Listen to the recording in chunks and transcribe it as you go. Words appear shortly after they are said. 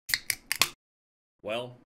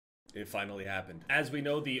Well, it finally happened. As we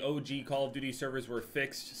know, the OG Call of Duty servers were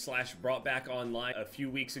fixed / brought back online a few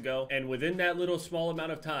weeks ago, and within that little small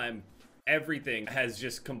amount of time, everything has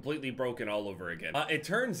just completely broken all over again. It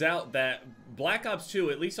turns out that Black Ops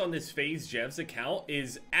 2, at least on this FaZe Jev's account,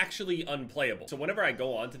 is actually unplayable. So whenever I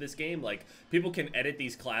go onto this game, like, people can edit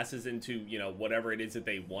these classes into, you know, whatever it is that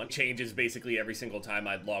they want. It changes basically every single time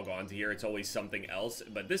I log on to here. It's always something else.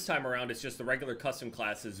 But this time around, it's just the regular custom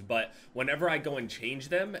classes. But whenever I go and change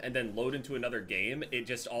them and then load into another game, it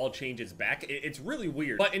just all changes back. It's really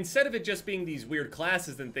weird. But instead of it just being these weird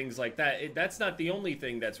classes and things like that, that's not the only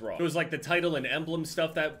thing that's wrong. It was like the title and emblem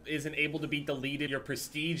stuff that isn't able to be deleted. Your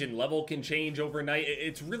prestige and level can change overnight.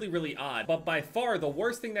 It's really, really odd. But by far, the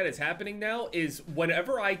worst thing that is happening now is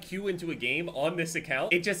whenever I queue into a game on this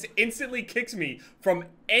account, it just instantly kicks me from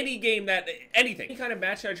any game anything. Any kind of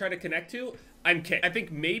match that I try to connect to, I'm kicked. I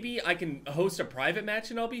think maybe I can host a private match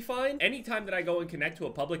and I'll be fine. Anytime that I go and connect to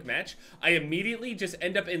a public match, I immediately just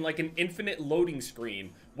end up in like an infinite loading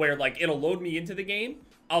screen where like it'll load me into the game.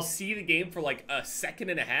 I'll see the game for like a second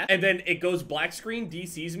and a half, and then it goes black screen,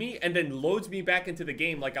 DCs me, and then loads me back into the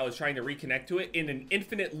game like I was trying to reconnect to it in an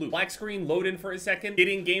infinite loop. Black screen, load in for a second, get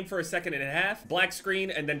in game for a second and a half, black screen,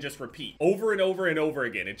 and then just repeat. Over and over and over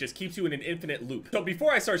again. It just keeps you in an infinite loop. So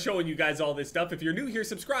before I start showing you guys all this stuff, if you're new here,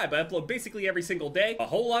 subscribe. I upload basically every single day. A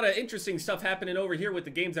whole lot of interesting stuff happening over here with the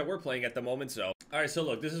games that we're playing at the moment, so. Alright, so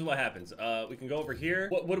look, this is what happens. We can go over here.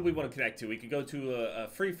 What do we want to connect to? We could go to a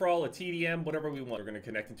free-for-all, a TDM, whatever we want. We're going to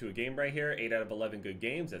connect into a game right here. 8 out of 11 good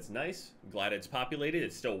games. That's nice. I'm glad it's populated.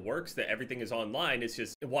 It still works. That everything is online. It's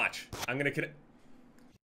just, watch. I'm going to connect.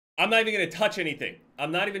 I'm not even going to touch anything.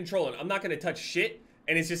 I'm not even trolling. I'm not going to touch shit.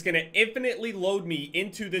 And it's just going to infinitely load me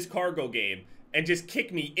into this cargo game and just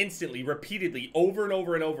kick me instantly, repeatedly, over and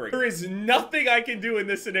over and over again. There is nothing I can do in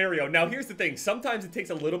this scenario. Now, here's the thing. Sometimes it takes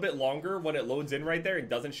a little bit longer when it loads in right there and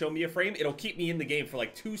doesn't show me a frame. It'll keep me in the game for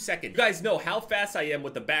like 2 seconds. You guys know how fast I am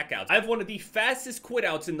with the backouts. I have one of the fastest quit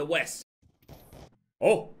outs in the West.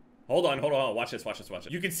 Oh, hold on. Watch this.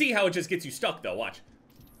 You can see how it just gets you stuck, though. Watch.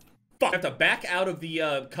 Fuck. I have to back out of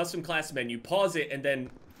the custom class menu, pause it, and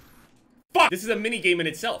then... Fuck! This is a mini game in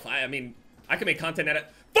itself. I mean, I can make content at it.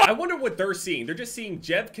 Fuck! I wonder what they're seeing. They're just seeing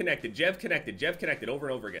Jev connected, Jev connected, Jev connected over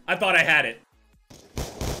and over again. I thought I had it.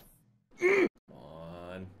 Come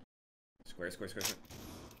on. Square.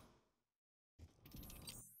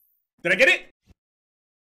 Did I get it?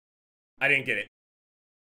 I didn't get it.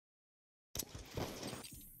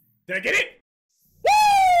 Did I get it?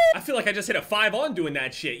 I feel like I just hit a 5 on doing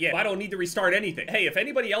that shit. Yeah, I don't need to restart anything. Hey, if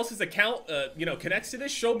anybody else's account, you know, connects to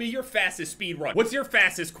this, show me your fastest speed run. What's your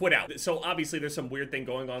fastest quit out? So obviously there's some weird thing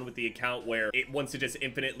going on with the account where it wants to just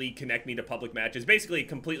infinitely connect me to public matches. Basically, it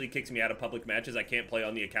completely kicks me out of public matches. I can't play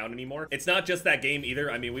on the account anymore. It's not just that game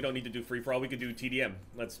either. I mean, we don't need to do free-for-all. We could do TDM.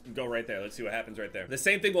 Let's go right there. Let's see what happens right there. The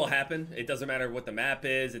same thing will happen. It doesn't matter what the map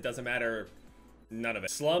is. It doesn't matter. None of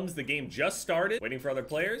it. Slums, the game just started. Waiting for other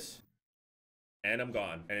players. And I'm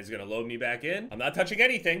gone. And it's gonna load me back in. I'm not touching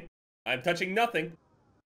anything. I'm touching nothing.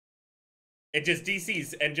 It just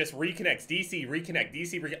DCs and just reconnects. DC, reconnect,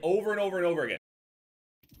 DC, reconnect, over and over and over again.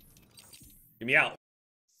 Get me out.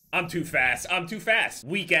 I'm too fast. I'm too fast.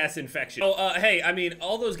 Weak ass infection. Oh, hey, I mean,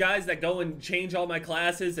 all those guys that go and change all my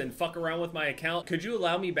classes and fuck around with my account, could you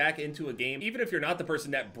allow me back into a game? Even if you're not the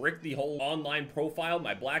person that bricked the whole online profile,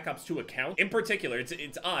 my Black Ops 2 account. In particular,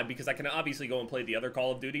 it's odd because I can obviously go and play the other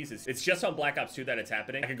Call of Duties. It's just on Black Ops 2 that it's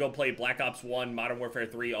happening. I could go play Black Ops 1, Modern Warfare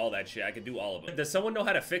 3, all that shit. I could do all of them. Does someone know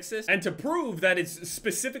how to fix this? And to prove that it's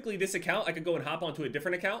specifically this account, I could go and hop onto a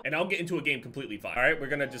different account and I'll get into a game completely fine. All right, we're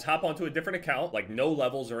gonna just hop onto a different account, like no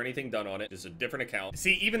levels or anything done on it. Just a different account.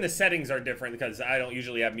 See, even the settings are different because I don't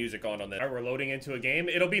usually have music on this. All right, we're loading into a game.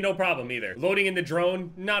 It'll be no problem either. Loading in the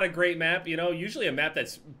drone, not a great map, you know, usually a map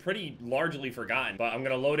that's pretty largely forgotten, but I'm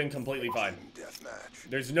gonna load in completely fine.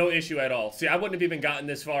 There's no issue at all. See, I wouldn't have even gotten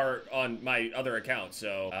this far on my other account,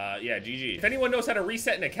 so yeah, GG. If anyone knows how to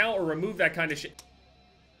reset an account or remove that kind of shit.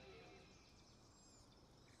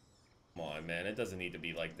 Come on, man. It doesn't need to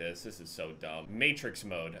be like this. This is so dumb. Matrix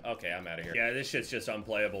mode. Okay, I'm out of here. Yeah, this shit's just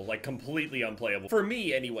unplayable. Like, completely unplayable. For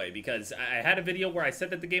me, anyway, because I had a video where I said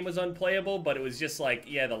that the game was unplayable, but it was just like,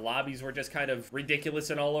 yeah, the lobbies were just kind of ridiculous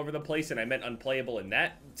and all over the place, and I meant unplayable in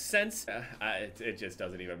that sense. It just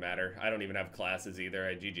doesn't even matter. I don't even have classes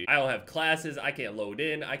either. GG. I don't have classes. I can't load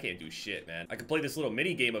in. I can't do shit, man. I can play this little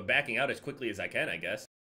mini game of backing out as quickly as I can, I guess.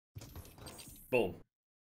 Boom.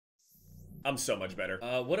 I'm so much better.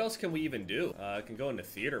 What else can we even do? I can go into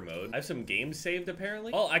theater mode. I have some games saved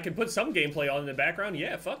apparently. Oh, I can put some gameplay on in the background.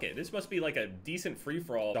 Yeah, fuck it. This must be like a decent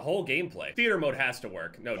free-for-all. The whole gameplay. Theater mode has to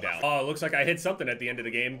work, no doubt. Oh, it looks like I hit something at the end of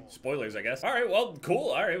the game. Spoilers, I guess. All right, well, cool.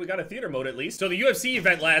 All right, we got a theater mode at least. So the UFC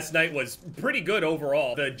event last night was pretty good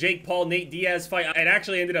overall. The Jake Paul, Nate Diaz fight, it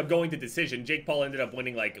actually ended up going to decision. Jake Paul ended up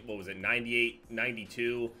winning like, what was it,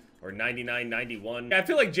 98-92 or 99-91. I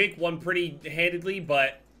feel like Jake won pretty handedly,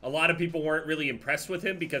 but a lot of people weren't really impressed with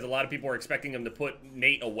him because a lot of people were expecting him to put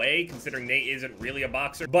Nate away, considering Nate isn't really a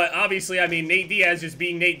boxer. But obviously, I mean, Nate Diaz just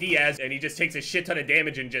being Nate Diaz, and he just takes a shit ton of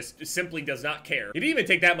damage and just simply does not care. He didn't even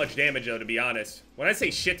take that much damage, though, to be honest. When I say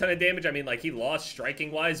shit ton of damage, I mean, like, he lost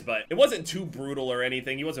striking-wise, but it wasn't too brutal or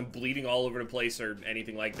anything. He wasn't bleeding all over the place or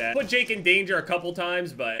anything like that. Put Jake in danger a couple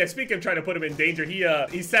times, but yeah, speaking of trying to put him in danger,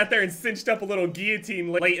 he sat there and cinched up a little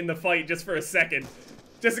guillotine late in the fight just for a second.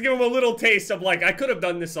 Just to give him a little taste of, like, I could have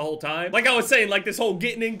done this the whole time. Like I was saying, like, this whole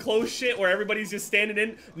getting in close shit where everybody's just standing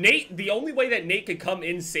in. Nate, the only way that Nate could come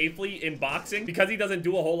in safely in boxing, because he doesn't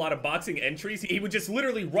do a whole lot of boxing entries, he would just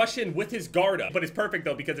literally rush in with his guard up. But it's perfect,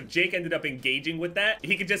 though, because if Jake ended up engaging with that,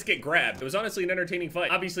 he could just get grabbed. It was honestly an entertaining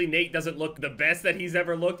fight. Obviously, Nate doesn't look the best that he's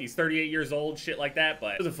ever looked. He's 38 years old, shit like that,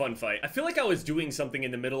 but it was a fun fight. I feel like I was doing something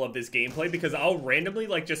in the middle of this gameplay because I'll randomly,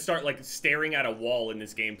 like, just start, like, staring at a wall in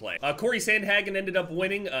this gameplay. Corey Sandhagen ended up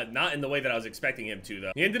winning, not in the way that I was expecting him to,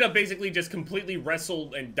 though. He ended up basically just completely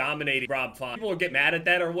wrestled and dominating Rob Font. People will get mad at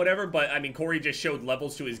that or whatever, but I mean, Corey just showed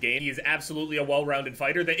levels to his game. He is absolutely a well-rounded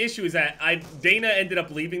fighter. The issue is that Dana ended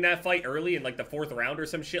up leaving that fight early in like the 4th round or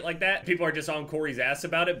some shit like that. People are just on Corey's ass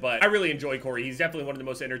about it, but I really enjoy Corey. He's definitely one of the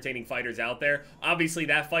most entertaining fighters out there. Obviously,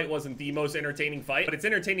 that fight wasn't the most entertaining fight, but it's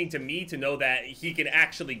entertaining to me to know that he can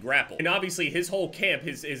actually grapple. And obviously, his whole camp,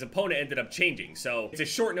 his opponent ended up changing, so it's a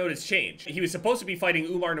short notice change. He was supposed to be fighting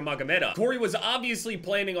Umar Nurmagomedov. Corey was obviously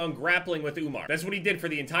planning on grappling with Umar. That's what he did for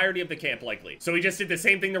the entirety of the camp, likely. So he just did the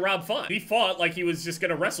same thing to Rob Font. He fought like he was just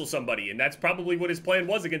gonna wrestle somebody, and that's probably what his plan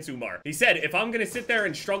was against Umar. He said, if I'm gonna sit there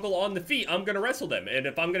and struggle on the feet, I'm gonna wrestle them. And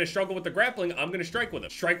if I'm gonna struggle with the grappling, I'm gonna strike with them.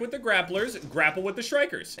 Strike with the grapplers, grapple with the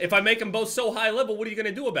strikers. If I make them both so high level, what are you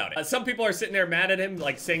gonna do about it? Some people are sitting there mad at him,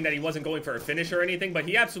 like saying that he wasn't going for a finish or anything, but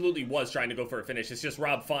he absolutely was trying to go for a finish. It's just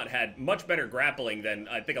Rob Font had much better grappling than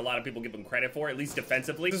I think a lot of people give him credit for, at least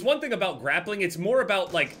defensively. There's one thing about grappling, it's more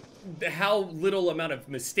about like how little amount of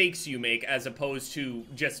mistakes you make as opposed to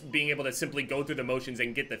just being able to simply go through the motions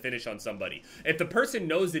and get the finish on somebody. If the person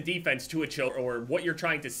knows the defense to a choke or what you're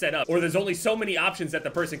trying to set up, or there's only so many options that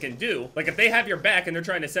the person can do, like if they have your back and they're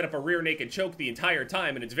trying to set up a rear naked choke the entire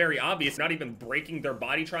time and it's very obvious, not even breaking their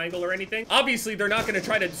body triangle or anything, obviously they're not going to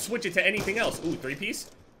try to switch it to anything else. Ooh,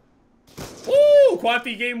 3-piece. Ooh,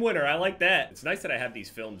 Quaffy game winner. I like that. It's nice that I have these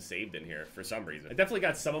films saved in here for some reason. I definitely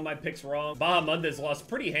got some of my picks wrong. Bahamundes lost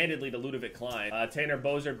pretty handedly to Ludovic Klein. Tanner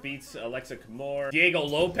Bozer beats Alexa Kamor. Diego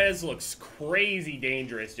Lopez looks crazy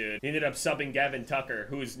dangerous, dude. He ended up subbing Gavin Tucker,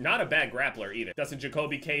 who's not a bad grappler either. Dustin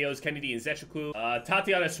Jacoby KOs Kennedy and Zechuku.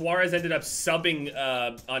 Tatiana Suarez ended up subbing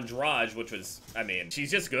Andrade, which was, I mean,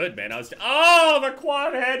 she's just good, man. Oh, the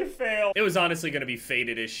quad head fail. It was honestly gonna be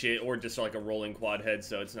faded as shit or just like a rolling quad head,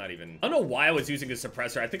 so it's not even... I don't know why I was using a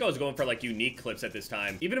suppressor. I think I was going for like unique clips at this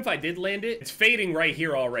time. Even if I did land it, it's fading right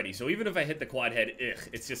here already. So even if I hit the quad head,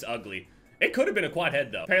 it's just ugly. It could have been a quad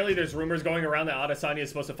head, though. Apparently, there's rumors going around that Adesanya is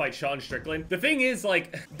supposed to fight Sean Strickland. The thing is,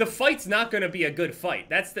 like, the fight's not going to be a good fight.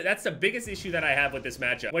 That's the biggest issue that I have with this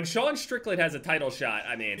matchup. When Sean Strickland has a title shot,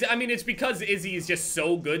 I mean, it's because Izzy is just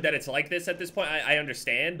so good that it's like this at this point. I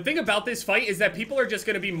understand. The thing about this fight is that people are just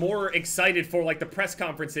going to be more excited for, like, the press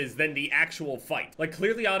conferences than the actual fight. Like,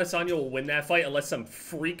 clearly Adesanya will win that fight unless some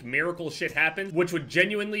freak miracle shit happens, which would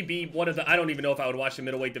genuinely be one of the... I don't even know if I would watch the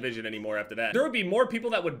middleweight division anymore after that. There would be more people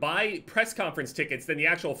that would buy press conference tickets than the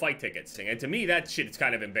actual fight tickets. And to me, that shit is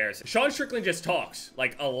kind of embarrassing. Sean Strickland just talks,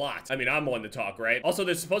 like, a lot. I mean, I'm one to talk, right? Also,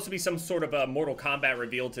 there's supposed to be some sort of a Mortal Kombat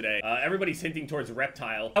reveal today. Everybody's hinting towards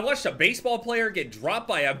Reptile. I watched a baseball player get dropped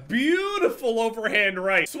by a beautiful overhand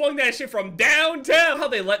right. Swung that shit from downtown. How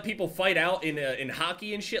they let people fight out in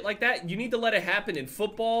hockey and shit like that. You need to let it happen in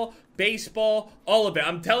football, baseball, all of it.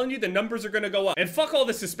 I'm telling you, the numbers are gonna go up. And fuck all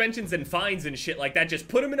the suspensions and fines and shit like that. Just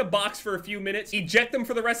put them in a box for a few minutes, eject them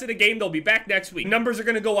for the rest of the game. They'll be back next week. Numbers are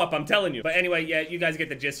gonna go up, I'm telling you. But anyway, yeah, you guys get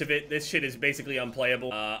the gist of it. This shit is basically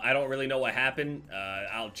unplayable. I don't really know what happened.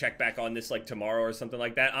 I'll check back on this like tomorrow or something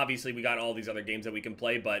like that. Obviously, we got all these other games that we can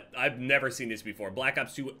play, but I've never seen this before. Black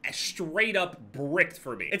Ops 2 straight up bricked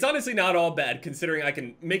for me. It's honestly not all bad considering I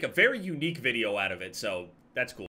can make a very unique video out of it, so that's cool.